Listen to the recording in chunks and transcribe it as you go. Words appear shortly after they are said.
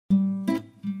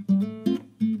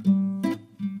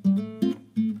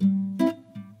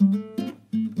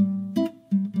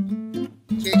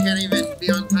kid can't even be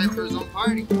on time for his own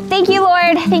party. Thank you,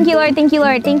 Lord. Thank you, Lord. Thank you,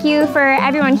 Lord. Thank you for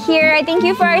everyone here. I thank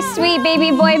you for our sweet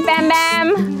baby boy, Bam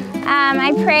Bam.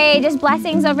 I pray just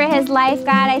blessings over his life,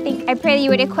 God. I pray that you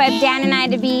would equip Dan and I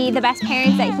to be the best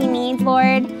parents that he needs,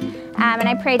 Lord. And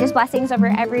I pray just blessings over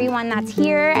everyone that's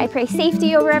here. I pray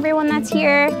safety over everyone that's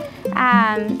here.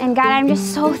 And God, I'm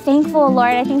just so thankful,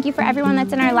 Lord. I thank you for everyone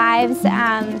that's in our lives.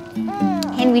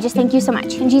 And we just thank you so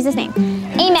much. In Jesus' name,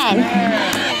 amen.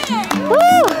 Woo!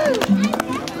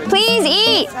 Please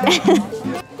eat.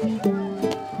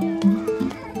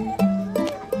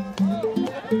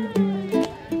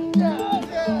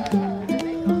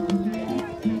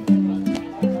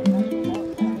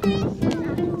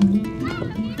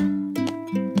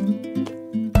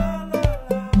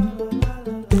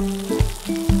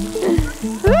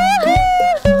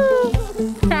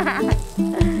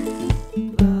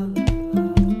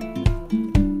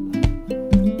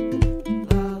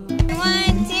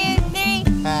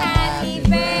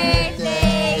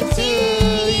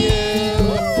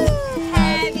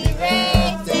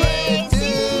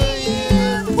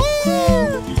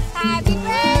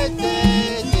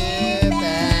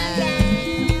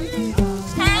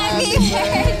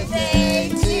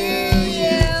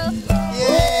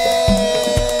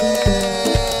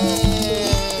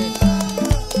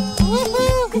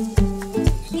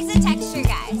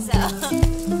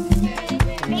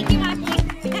 Thank you, Mom.